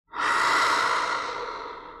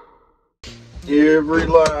Every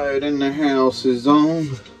light in the house is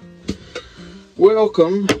on.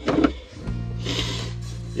 Welcome to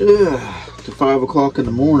 5 o'clock in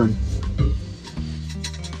the morning.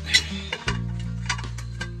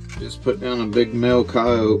 Just put down a big male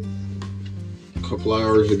coyote a couple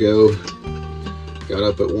hours ago. Got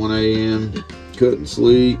up at 1 a.m. Couldn't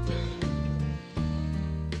sleep.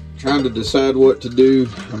 Trying to decide what to do.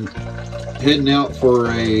 I'm heading out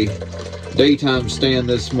for a daytime stand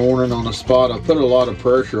this morning on a spot. I put a lot of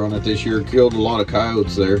pressure on it this year, killed a lot of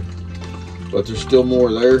coyotes there, but there's still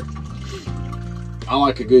more there. I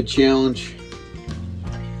like a good challenge.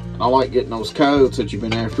 I like getting those coyotes that you've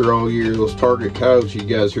been after all year, those target coyotes you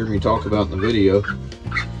guys hear me talk about in the video.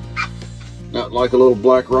 Not like a little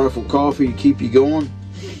black rifle coffee to keep you going.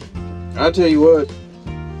 I tell you what,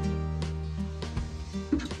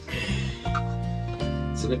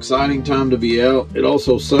 it's an exciting time to be out. It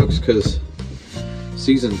also sucks because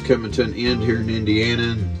season's coming to an end here in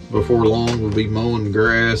Indiana, and before long we'll be mowing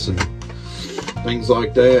grass and things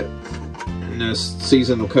like that, and this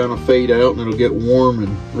season will kind of fade out and it'll get warm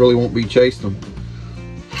and really won't be chasing them.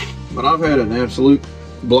 But I've had an absolute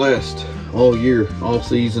blast all year, all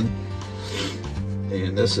season,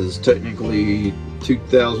 and this is technically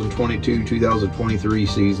 2022-2023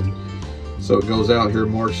 season. So it goes out here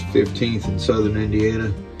March 15th in southern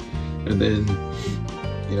Indiana, and then,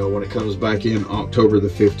 you know, when it comes back in October the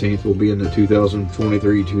 15th, we'll be in the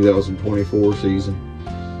 2023-2024 season.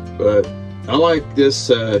 But I like this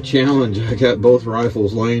challenge. I got both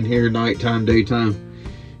rifles laying here, nighttime, daytime,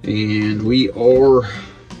 and we are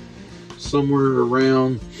somewhere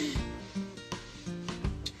around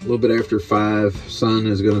a little bit after 5. Sun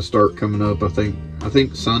is going to start coming up. I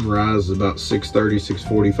think sunrise is about 6:30,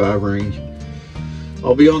 6:45 range.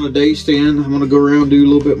 I'll be on a day stand. I'm going to go around, do a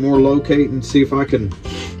little bit more locating, see if I can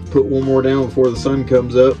put one more down before the sun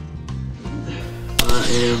comes up. I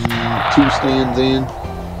am 2 stands in.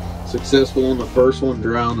 Successful on the first one,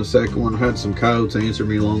 dry on the second one. Had some coyotes answer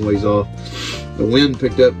me a long ways off. The wind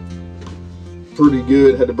picked up pretty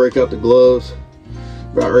good. Had to break out the gloves.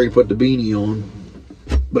 About ready to put the beanie on.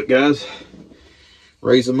 But guys,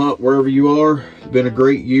 raise them up wherever you are. It's been a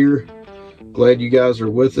great year. Glad you guys are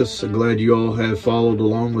with us. I'm glad you all have followed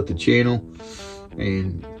along with the channel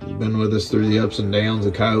and been with us through the ups and downs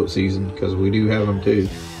of coyote season, because we do have them too.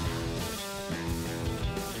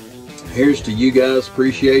 Here's to you guys.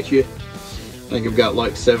 Appreciate you. I think I've got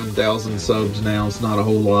like 7,000 subs now. It's not a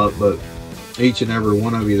whole lot, but each and every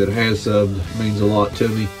one of you that has subbed means a lot to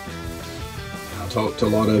me. I talk to a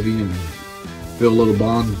lot of you and feel a little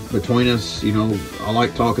bond between us. You know, I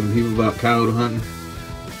like talking to people about coyote hunting,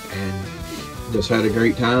 and just had a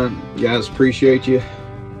great time. Guys, appreciate you.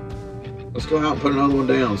 Let's go out and put another one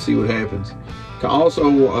down and see what happens.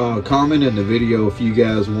 Also, comment in the video if you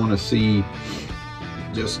guys want to see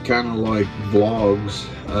just kind of like vlogs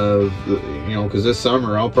of the, you know, because this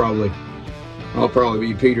summer I'll probably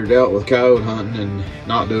be petered out with coyote hunting and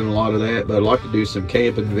not doing a lot of that, but I'd like to do some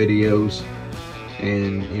camping videos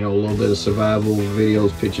and, you know, a little bit of survival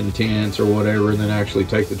videos, pitching tents or whatever, and then actually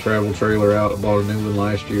take the travel trailer out. I bought a new one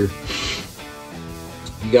last year.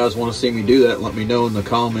 If you guys want to see me do that, let me know in the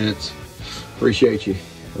comments. Appreciate you.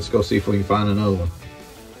 Let's go see if we can find another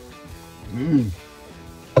one.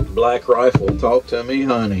 Black rifle, talk to me,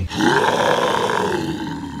 honey.